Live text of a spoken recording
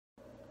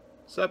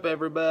Sup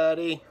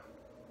everybody,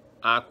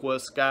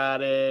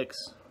 Aquascotics.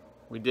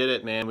 We did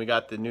it, man. We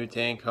got the new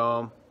tank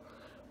home.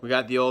 We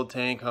got the old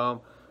tank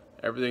home.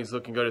 Everything's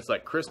looking good. It's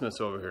like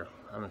Christmas over here.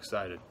 I'm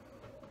excited.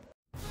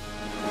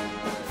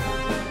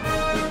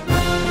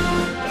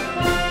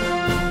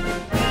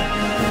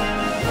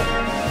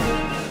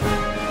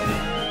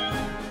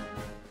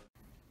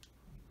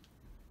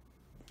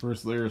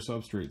 First layer of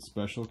substrate,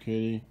 Special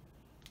Kitty,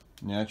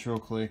 natural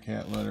clay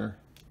cat litter.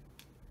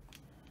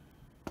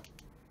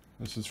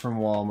 This is from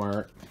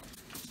Walmart.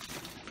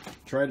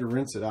 Tried to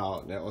rinse it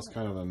out, and that was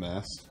kind of a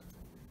mess.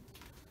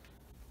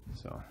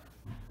 So,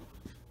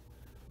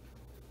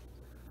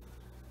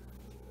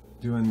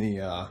 doing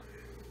the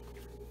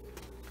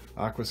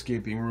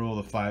aquascaping rule,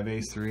 the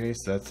 5/8, 3/8.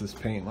 That's this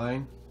paint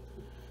line.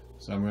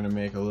 So I'm going to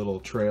make a little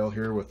trail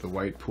here with the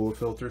white pool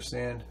filter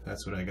sand.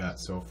 That's what I got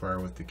so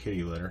far with the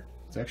kitty litter.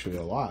 It's actually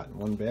a lot.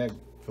 One bag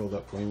filled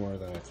up way more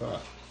than I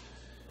thought.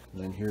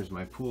 And then here's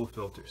my pool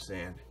filter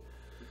sand.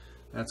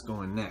 That's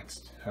going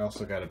next. I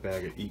also got a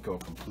bag of Eco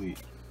Complete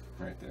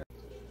right there.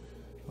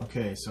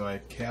 Okay, so I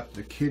capped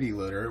the kitty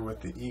litter with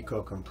the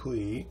Eco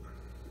Complete.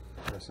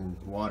 There's some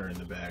water in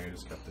the bag, I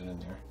just kept it in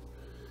there.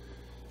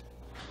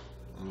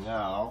 And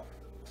now,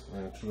 we're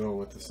going to go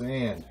with the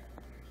sand.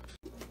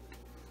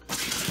 I'm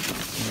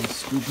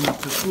scooping up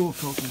the pool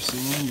filter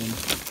sand and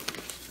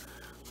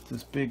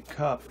this big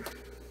cup.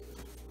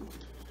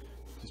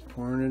 Just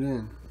pouring it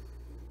in.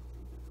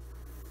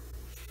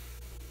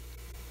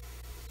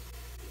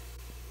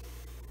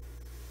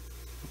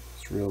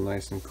 It's real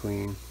nice and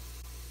clean,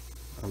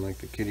 unlike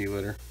the kitty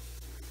litter.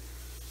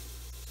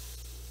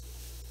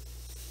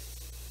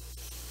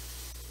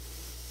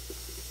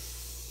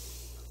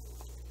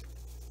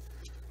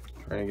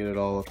 Trying to get it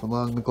all up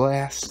along the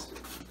glass.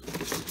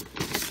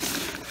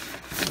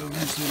 So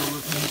this will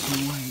look nice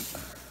and white.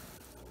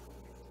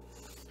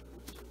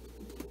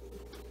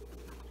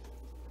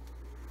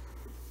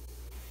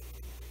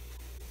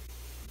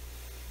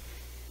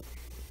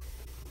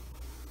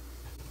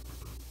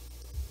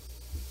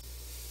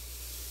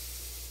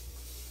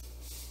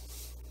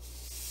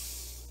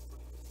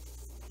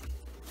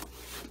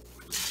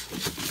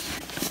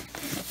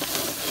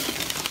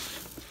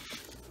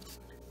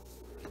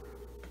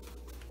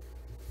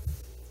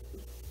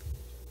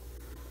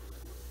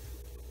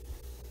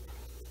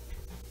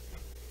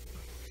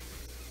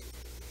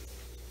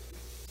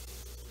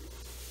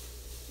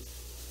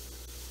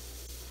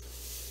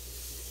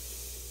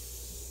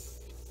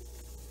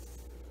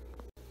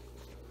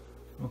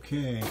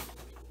 Okay,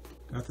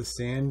 got the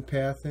sand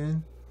path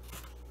in,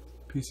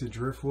 piece of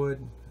driftwood,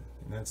 and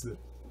that's the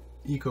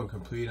Eco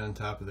Complete on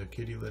top of the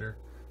kitty litter.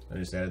 I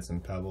just added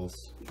some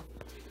pebbles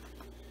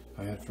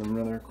I had from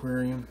another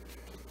aquarium.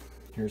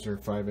 Here's our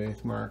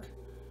 5/8 mark.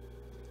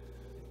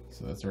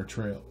 So that's our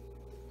trail.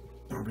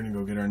 We're gonna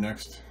go get our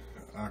next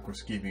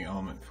aquascaping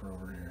element for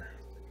over here.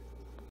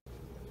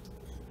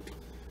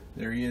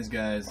 There he is,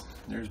 guys.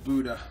 There's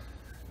Buddha.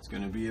 It's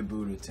gonna be a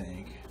Buddha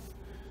tank.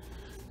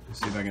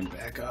 Let's see if I can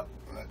back up.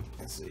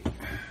 Let's see.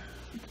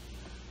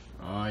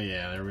 Oh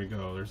yeah, there we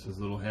go. There's his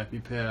little happy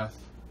path.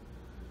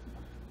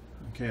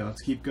 Okay,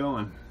 let's keep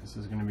going. This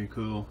is going to be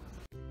cool.